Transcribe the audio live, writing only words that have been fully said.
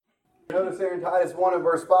Notice there in Titus 1 and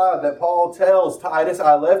verse 5 that Paul tells Titus,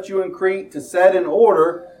 I left you in Crete to set in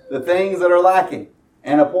order the things that are lacking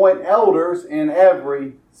and appoint elders in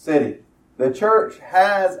every city. The church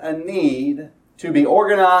has a need to be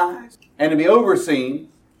organized and to be overseen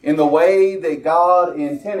in the way that God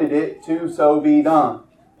intended it to so be done.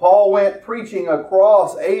 Paul went preaching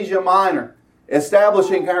across Asia Minor,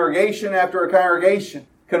 establishing congregation after a congregation,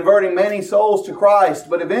 converting many souls to Christ,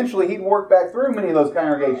 but eventually he'd work back through many of those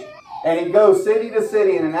congregations. And he'd go city to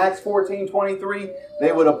city, and in Acts 14:23,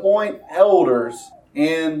 they would appoint elders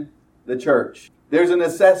in the church. There's a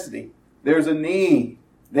necessity. There's a need.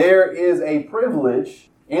 There is a privilege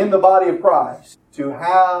in the body of Christ to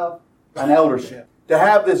have an eldership, to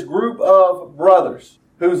have this group of brothers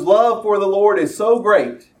whose love for the Lord is so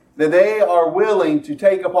great that they are willing to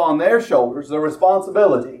take upon their shoulders the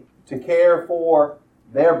responsibility to care for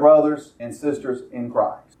their brothers and sisters in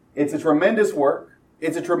Christ. It's a tremendous work.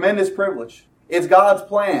 It's a tremendous privilege. It's God's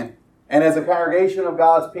plan. And as a congregation of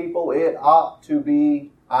God's people, it ought to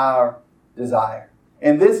be our desire.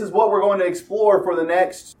 And this is what we're going to explore for the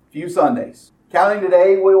next few Sundays. Counting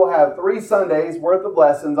today, we will have 3 Sundays worth of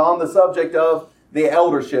lessons on the subject of the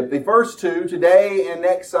eldership. The first 2, today and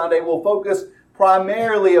next Sunday, will focus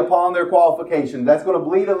primarily upon their qualifications. That's going to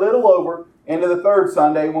bleed a little over into the 3rd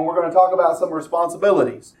Sunday when we're going to talk about some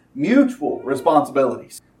responsibilities, mutual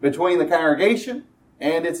responsibilities between the congregation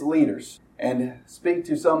and its leaders, and speak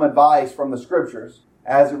to some advice from the Scriptures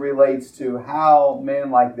as it relates to how men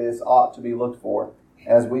like this ought to be looked for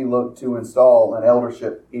as we look to install an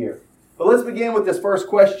eldership here. But let's begin with this first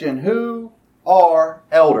question. Who are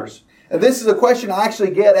elders? And this is a question I actually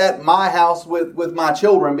get at my house with my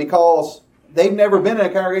children because they've never been in a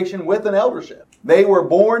congregation with an eldership. They were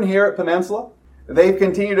born here at Peninsula. They've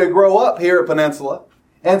continued to grow up here at Peninsula.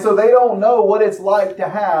 And so they don't know what it's like to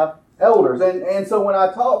have elders. And so when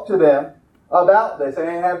I talk to them about this, and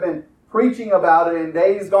have been preaching about it in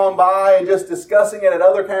days gone by and just discussing it at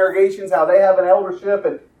other congregations, how they have an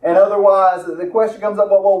eldership and otherwise, the question comes up,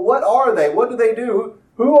 well, what are they? What do they do?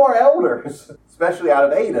 Who are elders? Especially out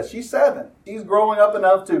of Ada. She's 7. She's growing up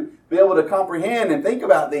enough to be able to comprehend and think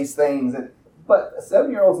about these things. But a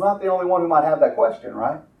 7-year-old's not the only one who might have that question,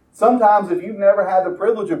 right? Sometimes if you've never had the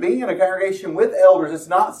privilege of being in a congregation with elders, it's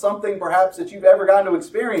not something perhaps that you've ever gotten to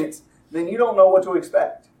experience, then you don't know what to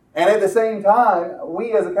expect. And at the same time,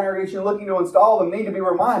 we as a congregation looking to install them need to be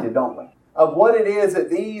reminded, don't we, of what it is that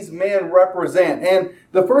these men represent. And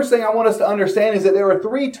the first thing I want us to understand is that there are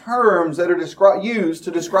 3 terms that are used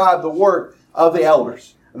to describe the work of the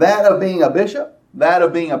elders. That of being a bishop, that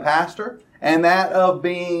of being a pastor, and that of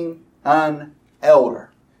being an elder.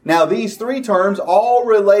 Now, these 3 terms all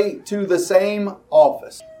relate to the same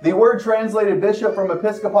office. The word translated bishop from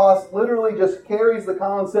episkopos literally just carries the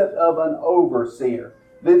concept of an overseer.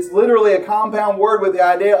 It's literally a compound word with the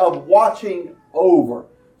idea of watching over,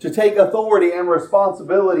 to take authority and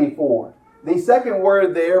responsibility for. The second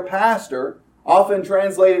word there, pastor, often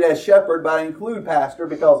translated as shepherd, but I include pastor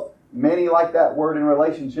because many like that word in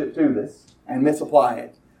relationship to this and misapply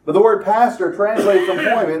it. But the word pastor, translated from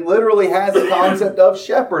Poimen, literally has the concept of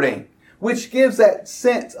shepherding, which gives that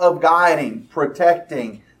sense of guiding,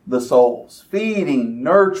 protecting the souls, feeding,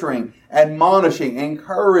 nurturing, admonishing,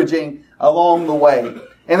 encouraging along the way.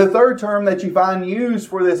 And the third term that you find used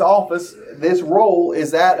for this office, this role,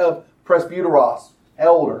 is that of presbyteros,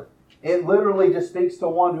 elder. It literally just speaks to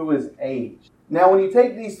one who is aged. Now, when you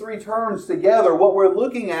take these 3 terms together, what we're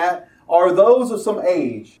looking at are those of some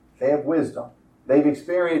age. They have wisdom. They've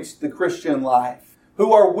experienced the Christian life,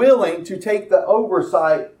 who are willing to take the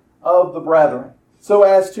oversight of the brethren so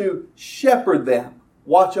as to shepherd them,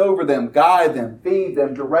 watch over them, guide them, feed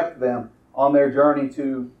them, direct them on their journey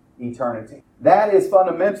to eternity. That is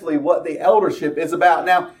fundamentally what the eldership is about.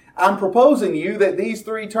 Now, I'm proposing to you that these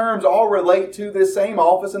 3 terms all relate to this same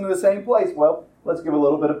office and to the same place. Well, let's give a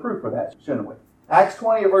little bit of proof for that, shouldn't we? Acts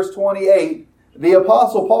 20 verse 28, the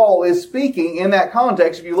Apostle Paul is speaking in that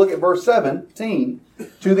context, if you look at verse 17,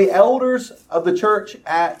 to the elders of the church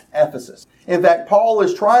at Ephesus. In fact, Paul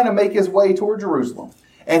is trying to make his way toward Jerusalem,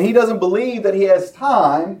 and he doesn't believe that he has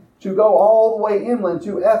time to go all the way inland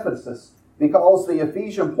to Ephesus, because the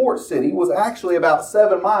Ephesian port city was actually about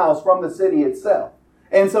 7 miles from the city itself.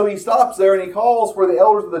 And so he stops there and he calls for the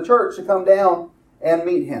elders of the church to come down and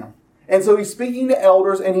meet him. And so he's speaking to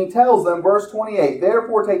elders and he tells them, verse 28,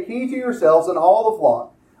 therefore take heed to yourselves and all the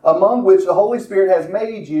flock, among which the Holy Spirit has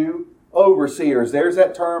made you overseers. There's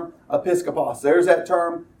that term episkopos. There's that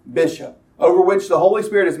term bishop. Over which the Holy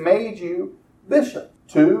Spirit has made you bishop.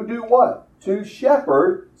 To do what? To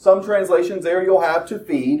shepherd. Some translations there you'll have to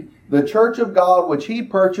feed the church of God which he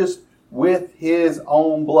purchased with his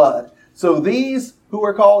own blood. So these who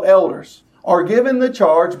are called elders are given the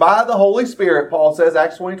charge by the Holy Spirit, Paul says,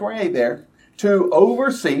 Acts 20:28 there, to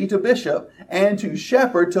oversee, to bishop, and to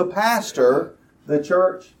shepherd, to pastor the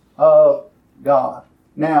church of God.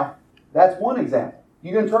 Now, that's one example.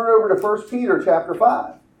 You can turn over to 1 Peter chapter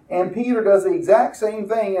 5. And Peter does the exact same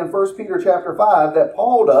thing in 1 Peter chapter 5 that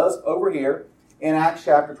Paul does over here in Acts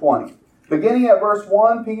chapter 20. Beginning at verse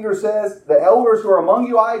 1, Peter says, "The elders who are among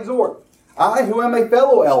you I exhort, I who am a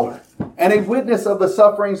fellow elder, and a witness of the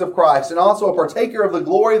sufferings of Christ, and also a partaker of the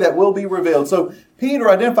glory that will be revealed." So Peter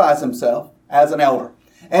identifies himself as an elder.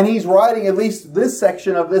 And he's writing at least this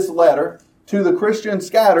section of this letter to the Christians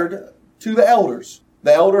scattered to the elders.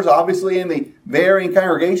 The elders obviously in the varying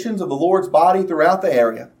congregations of the Lord's body throughout the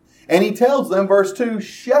area. And he tells them, verse 2,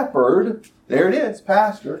 shepherd, there it is,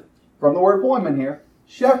 pastor, from the word appointment here,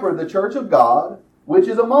 shepherd the church of God, which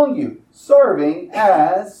is among you, serving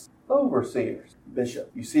as overseers. Bishop.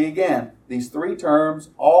 You see again, these three terms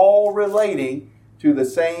all relating to the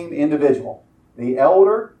same individual. The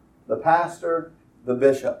elder, the pastor, the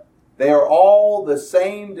bishop. They are all the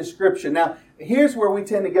same description. Now, here's where we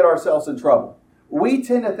tend to get ourselves in trouble. We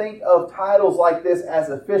tend to think of titles like this as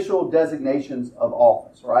official designations of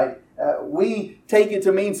office, right? We take it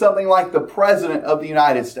to mean something like the President of the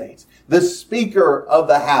United States, the Speaker of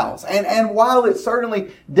the House. And while it certainly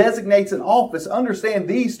designates an office, understand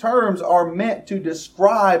these terms are meant to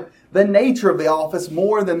describe the nature of the office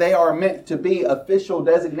more than they are meant to be official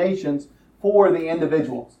designations for the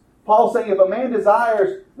individuals. Paul's saying if a man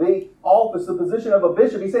desires the office, the position of a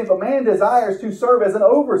bishop, he's saying if a man desires to serve as an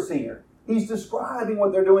overseer, he's describing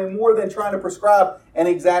what they're doing more than trying to prescribe an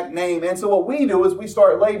exact name. And so what we do is we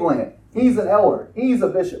start labeling it. He's an elder. He's a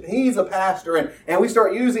bishop. He's a pastor. And we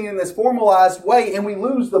start using it in this formalized way, and we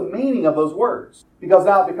lose the meaning of those words. Because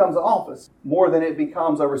now it becomes an office more than it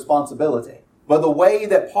becomes a responsibility. But the way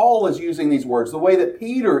that Paul is using these words, the way that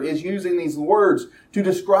Peter is using these words to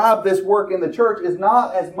describe this work in the church is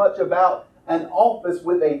not as much about an office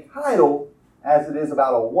with a title as it is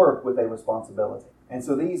about a work with a responsibility. And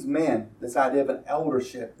so these men, this idea of an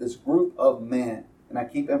eldership, this group of men, and I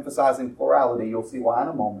keep emphasizing plurality, you'll see why in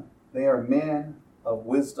a moment. They are men of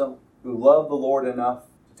wisdom who love the Lord enough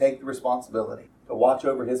to take the responsibility to watch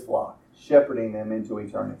over His flock, shepherding them into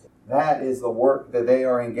eternity. That is the work that they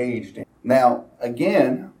are engaged in. Now,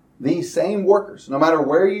 again, these same workers, no matter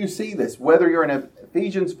where you see this, whether you're in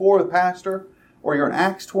Ephesians 4 with pastor, or you're in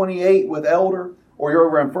Acts 28 with elder, or you're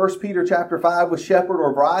over in 1 Peter chapter 5 with shepherd,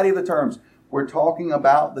 or a variety of the terms, we're talking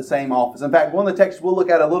about the same office. In fact, one of the texts we'll look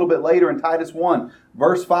at a little bit later in Titus 1,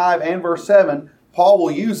 verse 5 and verse 7, Paul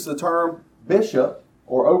will use the term bishop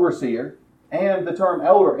or overseer and the term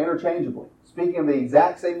elder interchangeably. Speaking of the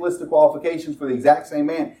exact same list of qualifications for the exact same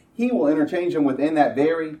man, he will interchange them within that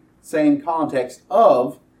very same context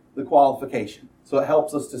of the qualification. So it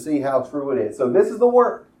helps us to see how true it is. So this is the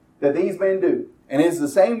work that these men do. And it's the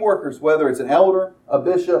same workers, whether it's an elder, a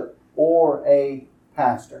bishop, or a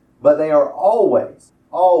pastor. But they are always,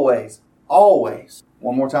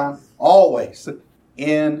 one more time, always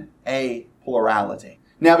in a plurality.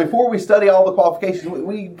 Now, before we study all the qualifications,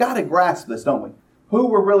 we've got to grasp this, don't we? Who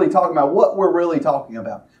we're really talking about, what we're really talking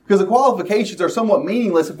about. Because the qualifications are somewhat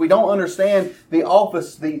meaningless if we don't understand the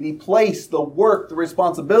office, the place, the work, the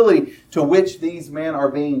responsibility to which these men are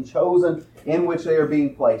being chosen, in which they are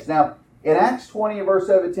being placed. Now, in Acts 20 and verse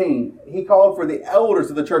 17, he called for the elders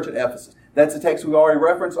of the church at Ephesus. That's a text we've already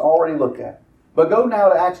referenced, already looked at. But go now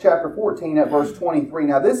to Acts chapter 14 at verse 23.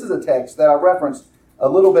 Now, this is a text that I referenced a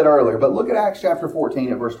little bit earlier, but look at Acts chapter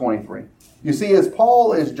 14 at verse 23. You see, as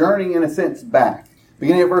Paul is journeying in a sense back,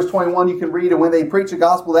 beginning at verse 21, you can read, "And when they preached the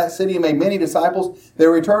gospel of that city and made many disciples, they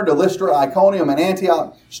returned to Lystra, Iconium, and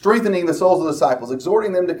Antioch, strengthening the souls of the disciples,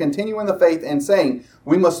 exhorting them to continue in the faith, and saying,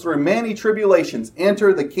 we must through many tribulations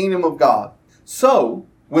enter the kingdom of God. So,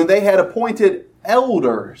 when they had appointed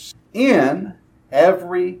elders in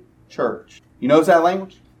every church." You notice that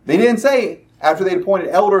language? They didn't say after they'd appointed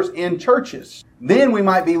elders in churches. Then we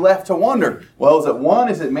might be left to wonder, well, is it one?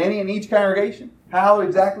 Is it many in each congregation? How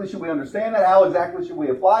exactly should we understand that? How exactly should we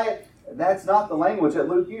apply it? That's not the language that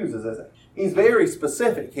Luke uses, is it? He's very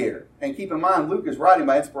specific here. And keep in mind, Luke is writing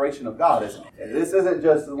by inspiration of God, isn't he? This isn't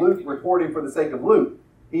just Luke recording for the sake of Luke.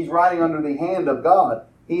 He's writing under the hand of God.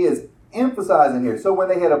 He is emphasizing here. So when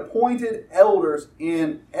they had appointed elders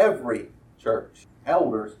in every church.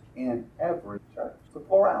 Elders in every church. It's a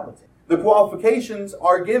plurality. The qualifications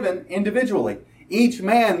are given individually. Each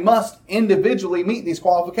man must individually meet these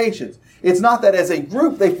qualifications. It's not that as a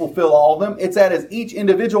group they fulfill all of them. It's that as each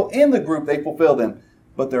individual in the group they fulfill them.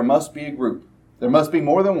 But there must be a group. There must be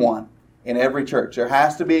more than one in every church. There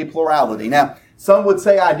has to be a plurality. Now, Some would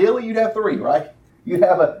say ideally you'd have 3, right? You'd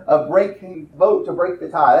have a breaking vote to break the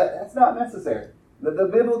tie. That's not necessary. The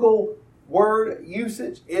biblical word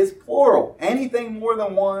usage is plural. Anything more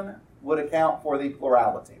than 1 would account for the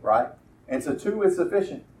plurality, right? And so 2 is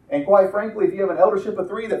sufficient. And quite frankly, if you have an eldership of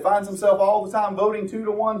 3 that finds himself all the time voting 2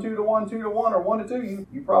 to 1, 2 to 1, 2 to 1, or 1 to 2,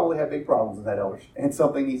 you probably have big problems in that eldership. And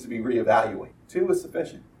something needs to be reevaluated. 2 is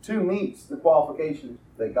sufficient. 2 meets the qualifications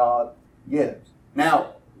that God gives.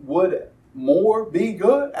 Now, would more be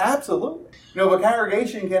good? Absolutely. You know, a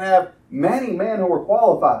congregation can have many men who are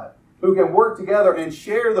qualified, who can work together and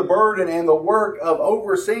share the burden and the work of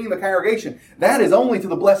overseeing the congregation. That is only to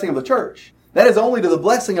the blessing of the church. That is only to the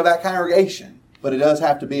blessing of that congregation. But it does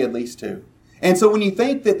have to be at least 2. And so when you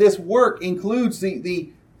think that this work includes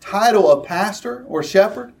the title of pastor or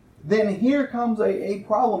shepherd, then here comes a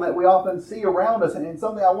problem that we often see around us, and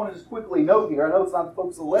something I want to just quickly note here. I know it's not the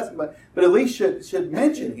focus of the lesson, but at least should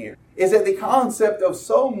mention here, is that the concept of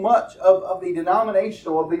so much of the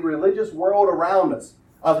denominational, of the religious world around us,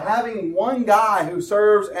 of having one guy who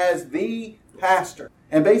serves as the pastor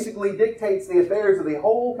and basically dictates the affairs of the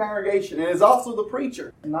whole congregation and is also the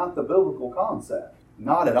preacher. Not the biblical concept.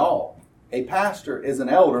 Not at all. A pastor is an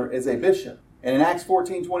elder, is a bishop. And in Acts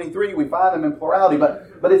 14:23, we find them in plurality.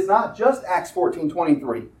 But it's not just Acts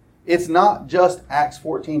 14:23. It's not just Acts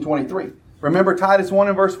 14:23. Remember Titus 1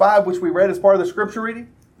 and verse 5, which we read as part of the scripture reading?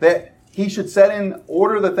 That he should set in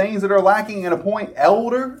order the things that are lacking and appoint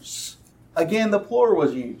elders. Again, the plural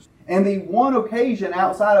was used. And the one occasion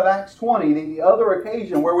outside of Acts 20, the other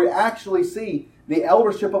occasion where we actually see the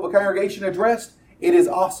eldership of a congregation addressed, it is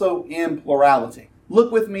also in plurality.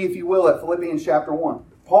 Look with me, if you will, at Philippians chapter 1.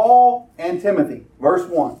 Paul and Timothy, verse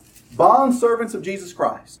 1. Bondservants of Jesus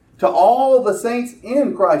Christ, to all the saints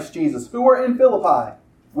in Christ Jesus who are in Philippi,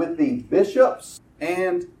 with the bishops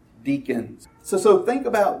and deacons. So think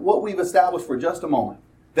about what we've established for just a moment.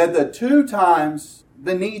 That the 2 times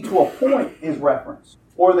the need to appoint is referenced,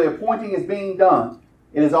 or the appointing is being done,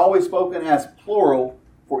 it is always spoken as plural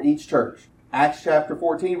for each church. Acts chapter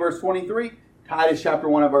 14, verse 23, Titus chapter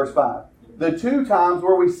 1 and verse 5. The 2 times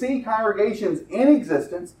where we see congregations in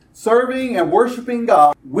existence, serving and worshiping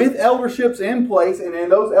God, with elderships in place, and then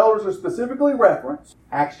those elders are specifically referenced,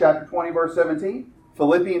 Acts chapter 20, verse 17,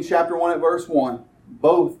 Philippians chapter 1 and verse 1,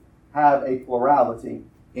 both have a plurality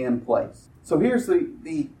in place. So here's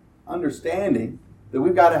the understanding that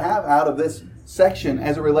we've got to have out of this section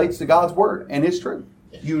as it relates to God's Word and His truth.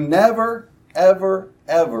 You never, ever,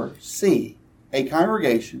 ever see a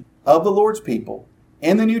congregation of the Lord's people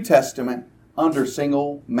in the New Testament under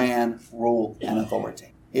single man rule and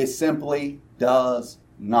authority. It simply does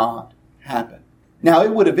not happen. Now,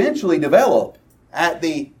 it would eventually develop at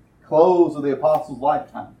the close of the apostles'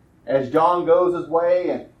 lifetime. As John goes his way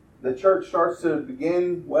and the church starts to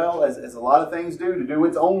begin, well, as a lot of things do, to do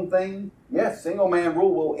its own thing. Yes, single man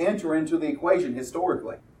rule will enter into the equation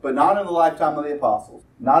historically, but not in the lifetime of the apostles,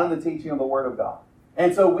 not in the teaching of the Word of God.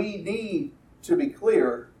 And so we need to be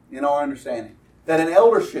clear in our understanding that an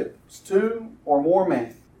eldership is 2 or more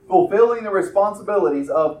men fulfilling the responsibilities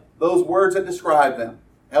of those words that describe them,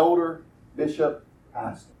 elder, bishop,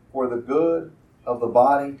 pastor, for the good of the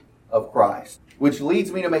body of Christ. Which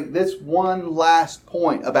leads me to make this one last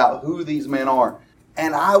point about who these men are.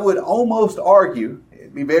 And I would almost argue,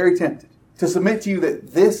 it'd be very tempted, to submit to you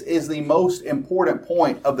that this is the most important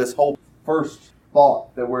point of this whole first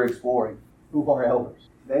thought that we're exploring. Who are elders?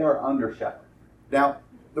 They are under shepherds. Now,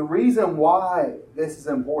 the reason why this is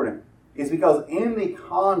important is because in the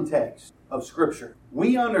context of Scripture,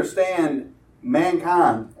 we understand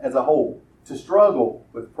mankind as a whole to struggle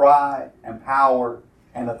with pride and power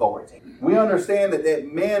and authority. We understand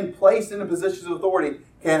that men placed in positions of authority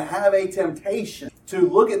can have a temptation to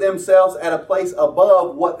look at themselves at a place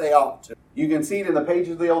above what they ought to. You can see it in the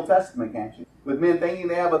pages of the Old Testament, can't you? With men thinking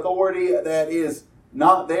they have authority that is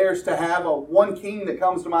not theirs to have. One king that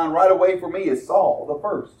comes to mind right away for me is Saul, the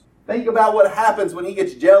first. Think about what happens when he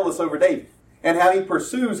gets jealous over David and how he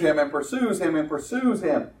pursues him and pursues him and pursues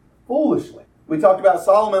him foolishly. We talked about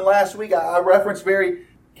Solomon last week. I referenced very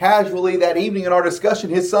casually that evening in our discussion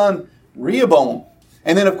his son Rehoboam.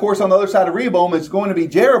 And then, of course, on the other side of Rehoboam, it's going to be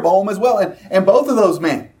Jeroboam as well. And both of those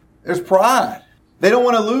men, there's pride. They don't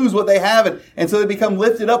want to lose what they have, and so they become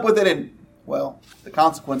lifted up with it. And, well, the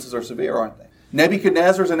consequences are severe, aren't they?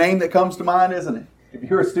 Nebuchadnezzar is a name that comes to mind, isn't it? If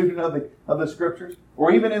you're a student of the Scriptures.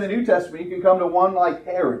 Or even in the New Testament, you can come to one like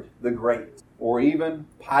Herod the Great. Or even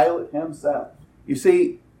Pilate himself. You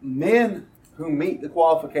see, men who meet the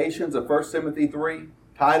qualifications of 1 Timothy 3,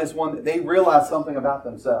 Titus 1, they realize something about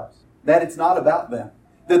themselves. That it's not about them.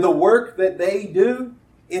 That the work that they do,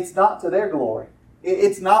 it's not to their glory.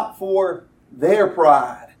 It's not for their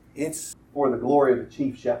pride. It's for the glory of the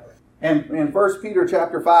chief shepherd. And in 1 Peter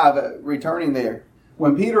chapter 5, returning there,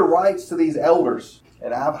 when Peter writes to these elders,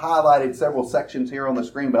 and I've highlighted several sections here on the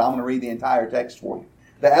screen, but I'm going to read the entire text for you.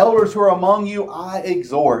 The elders who are among you, I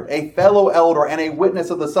exhort, a fellow elder and a witness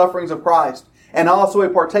of the sufferings of Christ, and also a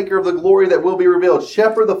partaker of the glory that will be revealed.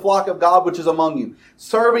 Shepherd the flock of God which is among you,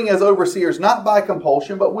 serving as overseers, not by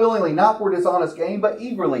compulsion, but willingly, not for dishonest gain, but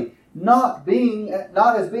eagerly, not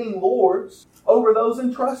as being lords over those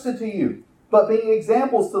entrusted to you, but being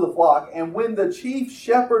examples to the flock. And when the chief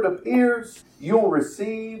shepherd appears, you'll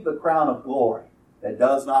receive the crown of glory that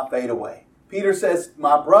does not fade away. Peter says,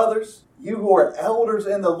 my brothers, you who are elders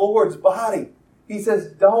in the Lord's body, he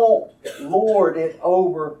says, don't lord it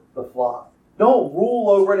over the flock. Don't rule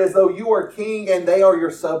over it as though you are king and they are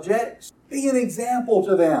your subjects. Be an example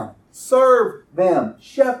to them. Serve them.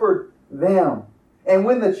 Shepherd them. And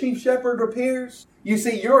when the chief shepherd appears, you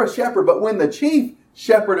see, you're a shepherd, but when the chief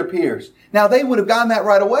shepherd appears. Now, they would have gotten that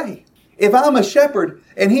right away. If I'm a shepherd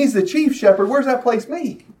and he's the chief shepherd, where's that place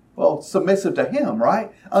me? Well, submissive to him,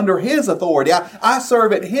 right? Under his authority. I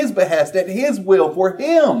serve at his behest, at his will, for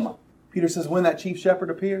him. Peter says, when that chief shepherd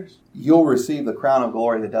appears, you'll receive the crown of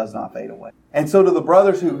glory that does not fade away. And so to the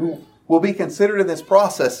brothers who will be considered in this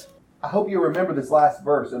process, I hope you remember this last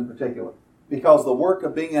verse in particular. Because the work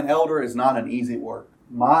of being an elder is not an easy work.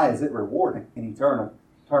 My, is it rewarding in eternal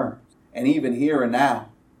terms. And even here and now,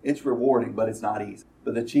 it's rewarding, but it's not easy.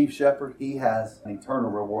 But the chief shepherd, he has an eternal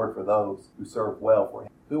reward for those who serve well for him.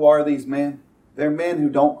 Who are these men? They're men who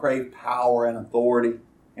don't crave power and authority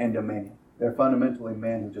and dominion. They're fundamentally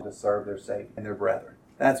men who just serve their Savior and their brethren.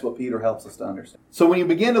 That's what Peter helps us to understand. So when you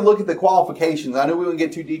begin to look at the qualifications, I know we won't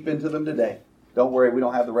get too deep into them today. Don't worry, we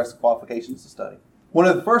don't have the rest of the qualifications to study. One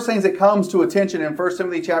of the first things that comes to attention in 1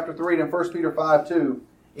 Timothy chapter 3 and 1 Peter 5:2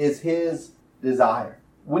 is his desire.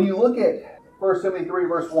 When you look at 1 Timothy 3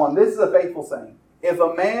 verse 1, this is a faithful saying. If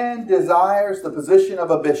a man desires the position of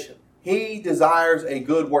a bishop, he desires a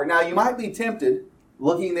good work. Now you might be tempted,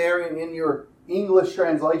 looking there in your English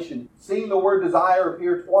translation, seeing the word desire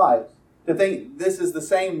appear twice, to think this is the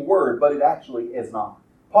same word, but it actually is not.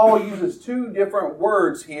 Paul uses two different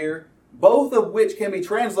words here, both of which can be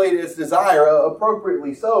translated as desire,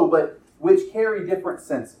 appropriately so, but which carry different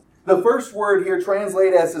senses. The first word here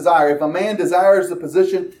translated as desire, if a man desires the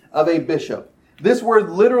position of a bishop. This word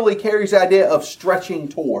literally carries the idea of stretching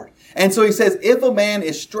toward. And so he says, if a man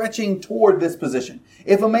is stretching toward this position,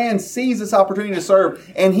 if a man sees this opportunity to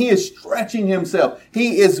serve and he is stretching himself,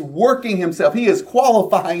 he is working himself, he is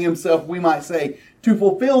qualifying himself, we might say, to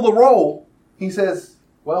fulfill the role, he says,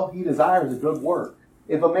 well, he desires a good work.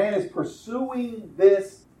 If a man is pursuing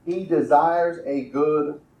this, he desires a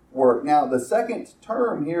good work. Now, the second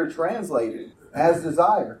term here translated as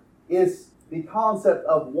desire is the concept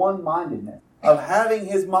of one-mindedness, of having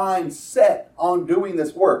his mind set on doing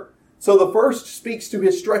this work. So the first speaks to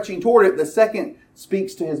his stretching toward it. The second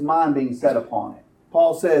speaks to his mind being set upon it.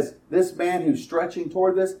 Paul says, this man who's stretching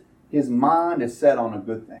toward this, his mind is set on a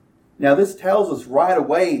good thing. Now this tells us right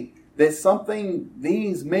away that something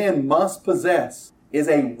these men must possess is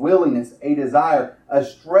a willingness, a desire, a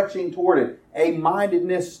stretching toward it, a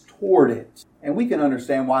mindedness toward it. And we can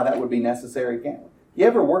understand why that would be necessary, can't we? You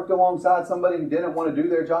ever worked alongside somebody who didn't want to do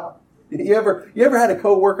their job? You ever had a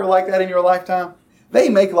coworker like that in your lifetime? They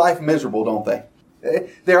make life miserable, don't they?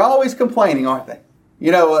 They're always complaining, aren't they?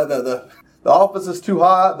 You know, the office is too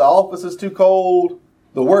hot, the office is too cold,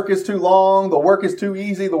 the work is too long, the work is too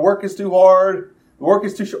easy, the work is too hard, the work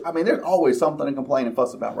is too short. I mean, there's always something to complain and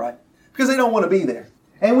fuss about, right? Because they don't want to be there.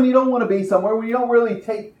 And when you don't want to be somewhere, when you don't really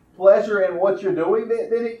take pleasure in what you're doing, then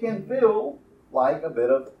it can feel like a bit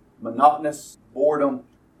of monotonous boredom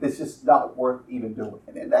that's just not worth even doing.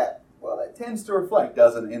 And that tends to reflect,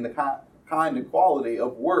 doesn't it, in the kind and quality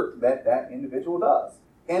of work that individual does.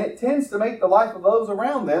 And it tends to make the life of those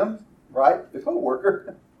around them, right, the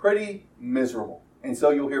co-worker, pretty miserable. And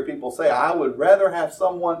so you'll hear people say, I would rather have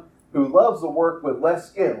someone who loves the work with less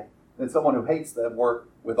skill than someone who hates that work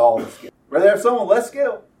with all the skill. Rather have someone less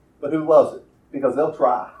skilled, but who loves it, because they'll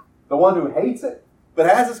try. The one who hates it, but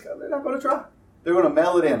has a skill, they're not going to try. They're going to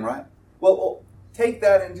mail it in, right? Well, take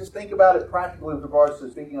that and just think about it practically with regards to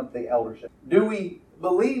speaking of the eldership. Do we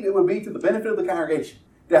believe it would be to the benefit of the congregation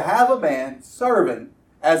to have a man serving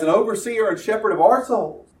as an overseer and shepherd of our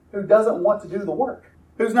souls who doesn't want to do the work,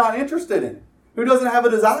 who's not interested in it, who doesn't have a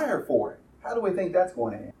desire for it? How do we think that's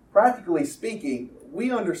going to end? Practically speaking,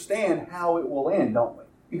 we understand how it will end, don't we?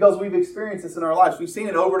 Because we've experienced this in our lives. We've seen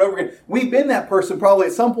it over and over again. We've been that person probably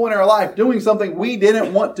at some point in our life doing something we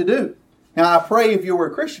didn't want to do. Now, I pray if you were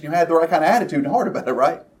a Christian, you had the right kind of attitude and heart about it,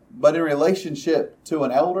 right? But in relationship to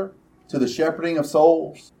an elder, to the shepherding of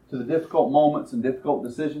souls, to the difficult moments and difficult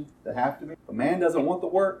decisions that have to be. If a man doesn't want the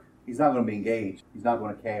work, he's not going to be engaged. He's not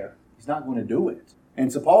going to care. He's not going to do it.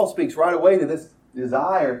 And so Paul speaks right away to this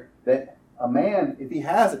desire that a man, if he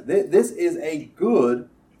has it, this is a good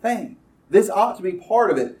thing. This ought to be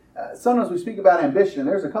part of it. Sometimes we speak about ambition.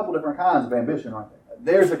 There's a couple different kinds of ambition right there.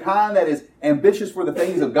 There's a kind that is ambitious for the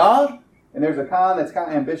things of God, and there's a kind that's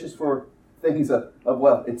kind of ambitious for things of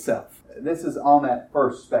wealth itself. This is on that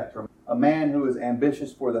first spectrum. A man who is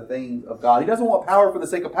ambitious for the things of God. He doesn't want power for the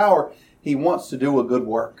sake of power. He wants to do a good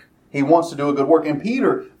work. He wants to do a good work. And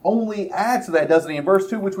Peter only adds to that, doesn't he? In verse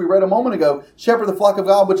 2, which we read a moment ago, shepherd the flock of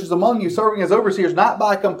God which is among you, serving as overseers, not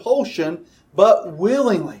by compulsion, but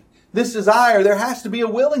willingly. This desire, there has to be a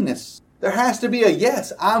willingness. There has to be a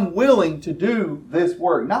yes, I'm willing to do this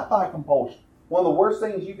work, not by compulsion. One of the worst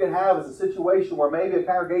things you can have is a situation where maybe a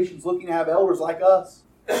congregation is looking to have elders like us,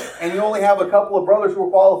 and you only have a couple of brothers who are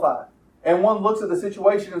qualified. And one looks at the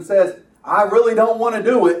situation and says, I really don't want to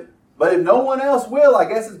do it, but if no one else will, I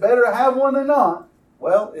guess it's better to have one than not.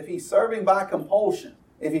 Well, if he's serving by compulsion,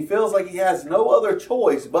 if he feels like he has no other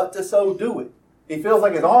choice but to so do it, he feels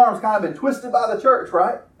like his arm's kind of been twisted by the church,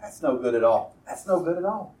 right? That's no good at all. That's no good at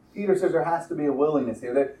all. Peter says there has to be a willingness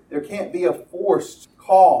here. There can't be a forced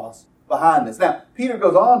cause behind this. Now, Peter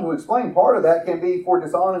goes on to explain part of that can be for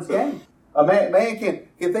dishonest gain. A man can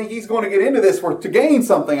think he's going to get into this to gain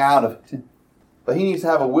something out of it. But he needs to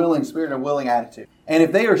have a willing spirit and a willing attitude. And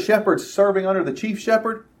if they are shepherds serving under the chief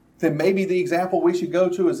shepherd, then maybe the example we should go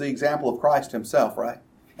to is the example of Christ himself, right?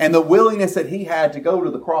 And the willingness that he had to go to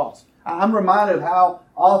the cross. I'm reminded of how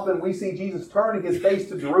often we see Jesus turning his face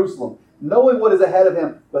to Jerusalem, knowing what is ahead of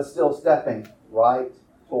him, but still stepping right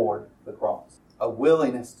toward the cross. A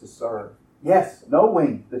willingness to serve. Yes,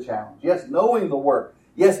 knowing the challenge. Yes, knowing the work.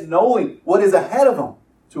 Yes, knowing what is ahead of him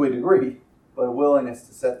to a degree. But a willingness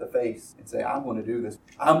to set the face and say, I'm going to do this.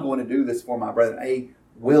 I'm going to do this for my brethren. A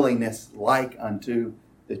willingness like unto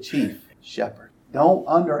the chief shepherd. Don't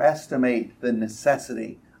underestimate the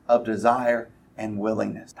necessity of desire and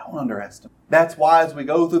willingness. Don't underestimate. That's why as we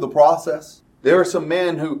go through the process, there are some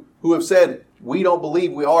men who have said, we don't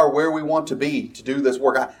believe we are where we want to be to do this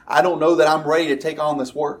work. I don't know that I'm ready to take on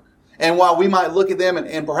this work. And while we might look at them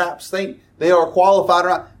and perhaps think they are qualified or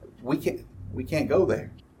not, we can't go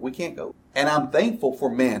there. We can't go. And I'm thankful for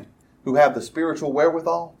men who have the spiritual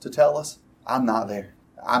wherewithal to tell us, I'm not there.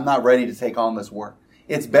 I'm not ready to take on this work.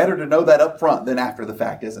 It's better to know that up front than after the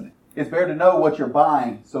fact, isn't it? It's better to know what you're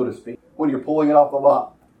buying, so to speak, when you're pulling it off the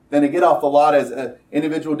lot, than to get off the lot as an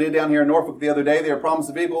individual did down here in Norfolk the other day. They were promised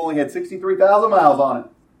the vehicle only had 63,000 miles on it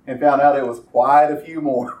and found out it was quite a few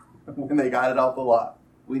more when they got it off the lot.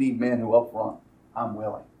 We need men who up front, I'm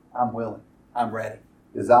willing, I'm ready.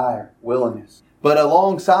 Desire, willingness. But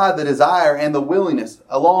alongside the desire and the willingness,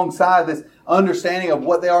 alongside this understanding of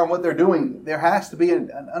what they are and what they're doing, there has to be an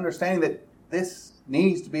understanding that this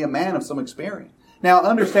needs to be a man of some experience. Now,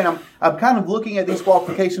 understand, I'm kind of looking at these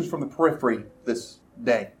qualifications from the periphery this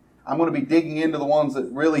day. I'm going to be digging into the ones that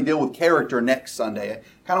really deal with character next Sunday. I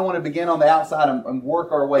kind of want to begin on the outside and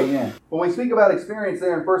work our way in. When we speak about experience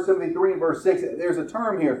there in 1 Timothy 3 and verse 6, there's a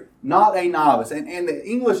term here, not a novice. And the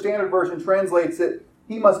English Standard Version translates it,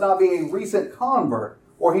 he must not be a recent convert,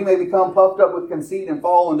 or he may become puffed up with conceit and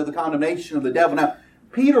fall into the condemnation of the devil. Now,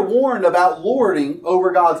 Peter warned about lording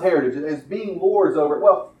over God's heritage, as being lords over it.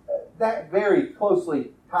 Well, that very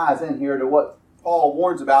closely ties in here to what Paul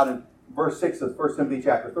warns about in verse 6 of 1 Timothy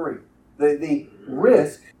chapter 3. The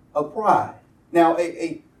risk of pride. Now,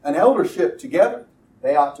 an eldership together,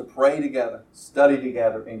 they ought to pray together, study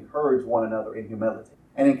together, encourage one another in humility,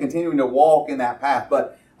 and in continuing to walk in that path.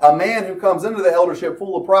 But a man who comes into the eldership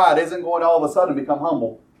full of pride isn't going to all of a sudden become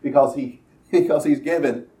humble because he's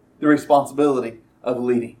given the responsibility of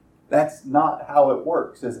leading. That's not how it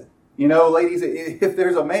works, is it? You know, ladies, if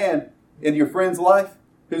there's a man in your friend's life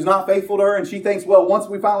who's not faithful to her and she thinks, well, once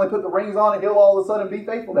we finally put the rings on it, he'll all of a sudden be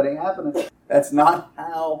faithful. That ain't happening. That's not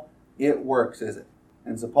how it works, is it?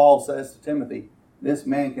 And so Paul says to Timothy, this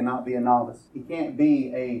man cannot be a novice. He can't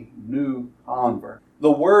be a new convert.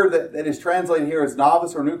 The word that is translated here as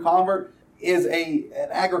novice or new convert is an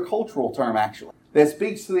agricultural term, actually, that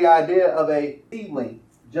speaks to the idea of a seedling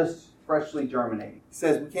just freshly germinating. It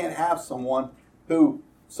says we can't have someone who,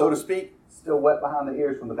 so to speak, still wet behind the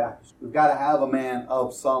ears from the baptistry. We've got to have a man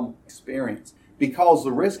of some experience because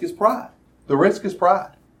the risk is pride. The risk is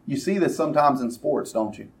pride. You see this sometimes in sports,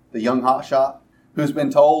 don't you? The young hotshot who's been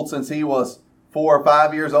told since he was 4 or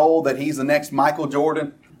 5 years old that he's the next Michael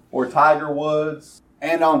Jordan or Tiger Woods.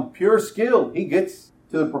 And on pure skill, he gets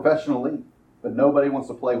to the professional league. But nobody wants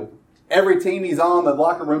to play with him. Every team he's on, the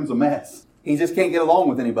locker room's a mess. He just can't get along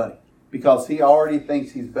with anybody. because he already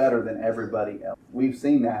thinks he's better than everybody else. We've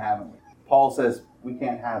seen that, haven't we? Paul says we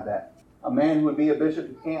can't have that. A man who would be a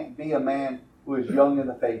bishop can't be a man who is young in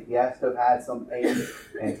the faith. He has to have had some age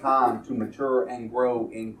and time to mature and grow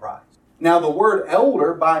in Christ. Now, the word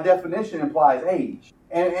elder, by definition, implies age.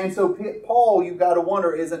 And so Paul, you've got to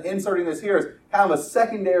wonder, isn't inserting this here as kind of a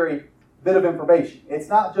secondary bit of information. It's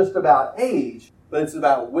not just about age, but it's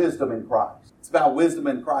about wisdom in Christ. It's about wisdom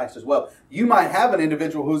in Christ as well. You might have an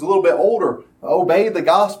individual who's a little bit older, obeyed the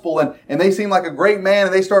gospel, and they seem like a great man,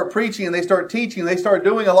 and they start preaching, and they start teaching, and they start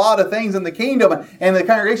doing a lot of things in the kingdom, and the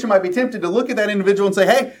congregation might be tempted to look at that individual and say,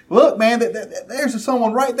 hey, look, man, there's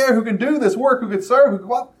someone right there who can do this work, who could serve.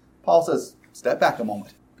 Paul says, step back a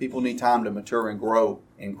moment. People need time to mature and grow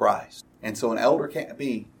in Christ. And so an elder can't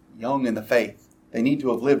be young in the faith. They need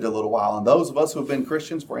to have lived a little while. And those of us who have been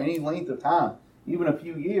Christians for any length of time, even a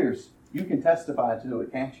few years, you can testify to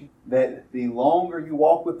it, can't you? That the longer you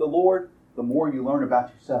walk with the Lord, the more you learn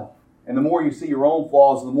about yourself. And the more you see your own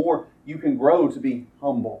flaws, the more you can grow to be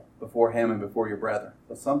humble before Him and before your brethren.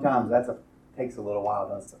 But sometimes takes a little while,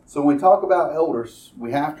 doesn't it? So when we talk about elders,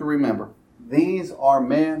 we have to remember, these are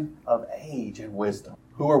men of age and wisdom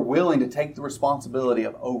who are willing to take the responsibility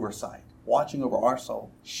of oversight, watching over our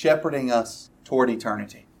soul, shepherding us toward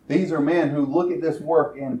eternity. These are men who look at this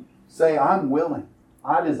work and say, I'm willing.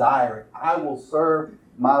 I desire it. I will serve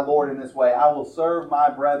my Lord in this way. I will serve my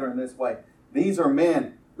brethren this way. These are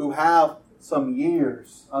men who have some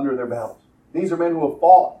years under their belt. These are men who have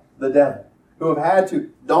fought the devil, who have had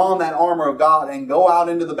to don that armor of God and go out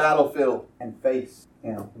into the battlefield and face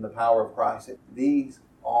Him in the power of Christ. These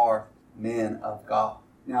are men of God.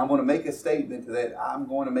 Now I'm going to make a statement that I'm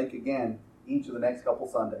going to make again each of the next couple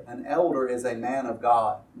Sundays. An elder is a man of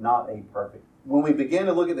God, not a perfect. When we begin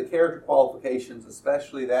to look at the character qualifications,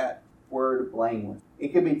 especially that word blameless, it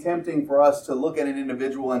can be tempting for us to look at an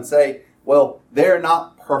individual and say, well, they're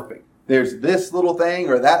not perfect. There's this little thing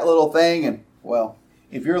or that little thing. And, well,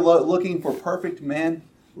 if you're looking for perfect men,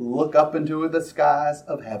 look up into the skies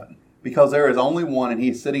of heaven. Because there is only one, and He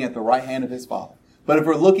is sitting at the right hand of His Father. But if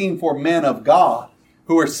we're looking for men of God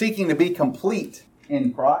who are seeking to be complete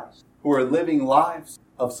in Christ, who are living lives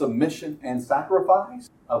of submission and sacrifice,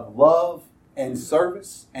 of love and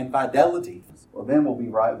service and fidelity, well, then we'll be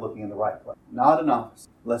right looking in the right place. Not a novice,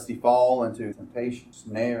 lest he fall into temptation,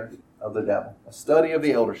 snare of the devil. A study of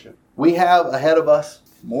the eldership. We have ahead of us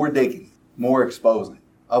more digging, more exposing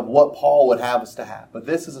of what Paul would have us to have. But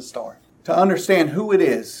this is a start. To understand who it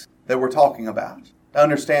is that we're talking about. To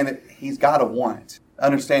understand that he's got to want it. To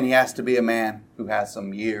understand he has to be a man who has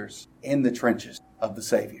some years in the trenches of the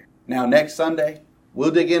Savior. Now, next Sunday,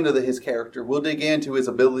 we'll dig into his character. We'll dig into his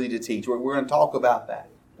ability to teach. We're going to talk about that.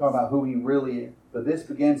 Talk about who he really is. But this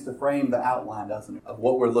begins to frame the outline, doesn't it, of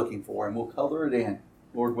what we're looking for. And we'll color it in,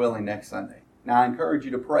 Lord willing, next Sunday. Now, I encourage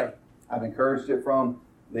you to pray. I've encouraged it from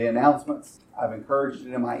the announcements. I've encouraged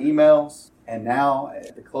it in my emails. And now,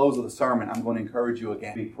 at the close of the sermon, I'm going to encourage you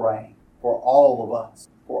again to be praying for all of us,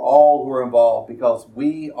 for all who are involved, because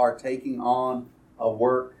we are taking on a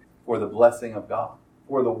work for the blessing of God,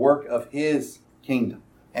 for the work of His kingdom.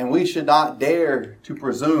 And we should not dare to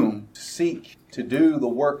presume to seek to do the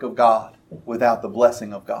work of God without the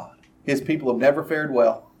blessing of God. His people have never fared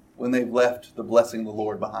well when they've left the blessing of the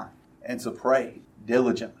Lord behind. And so pray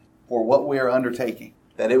diligently for what we are undertaking,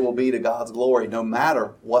 that it will be to God's glory no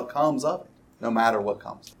matter what comes of it. No matter what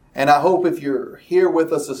comes. And I hope if you're here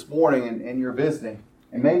with us this morning and you're visiting,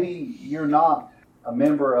 and maybe you're not a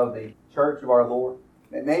member of the Church of our Lord,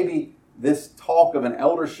 and maybe this talk of an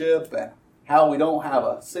eldership and how we don't have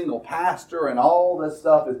a single pastor and all this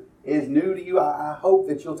stuff is new to you, I hope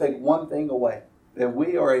that you'll take one thing away. That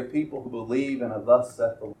we are a people who believe in a thus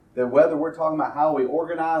saith the Lord. That whether we're talking about how we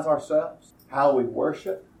organize ourselves, how we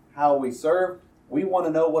worship, how we serve, we want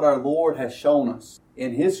to know what our Lord has shown us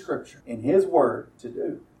in His Scripture, in His Word to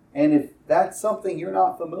do. And if that's something you're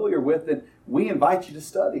not familiar with, then we invite you to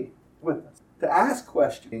study with us, to ask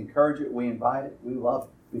questions. We encourage it, we invite it, we love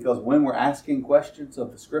it. Because when we're asking questions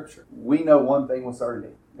of the Scripture, we know one thing with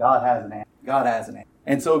certainty. God has an answer. God has an answer.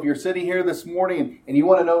 And so if you're sitting here this morning and you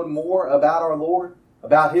want to know more about our Lord,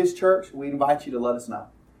 about His church, we invite you to let us know.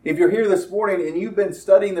 If you're here this morning and you've been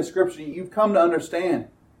studying the Scripture, you've come to understand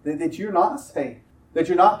that you're not saved, that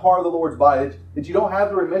you're not part of the Lord's body, that you don't have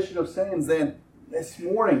the remission of sins, then this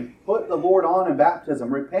morning, put the Lord on in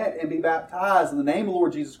baptism. Repent and be baptized in the name of the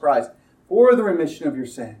Lord Jesus Christ for the remission of your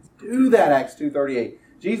sins. Do that, Acts 2:38.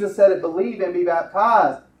 Jesus said it, believe and be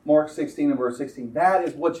baptized, Mark 16 and verse 16. That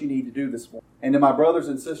is what you need to do this morning. And to my brothers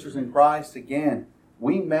and sisters in Christ, again,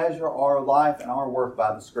 we measure our life and our work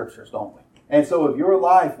by the Scriptures, don't we? And so if your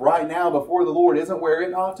life right now before the Lord isn't where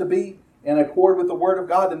it ought to be, in accord with the Word of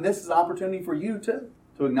God, then this is an opportunity for you too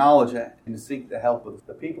to acknowledge that and to seek the help of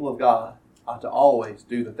the people of God. Ought to always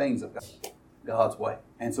do the things of God, God's way.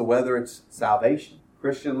 And so whether it's salvation,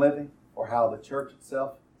 Christian living, or how the church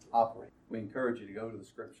itself operates, we encourage you to go to the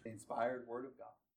Scripture, the inspired Word of God.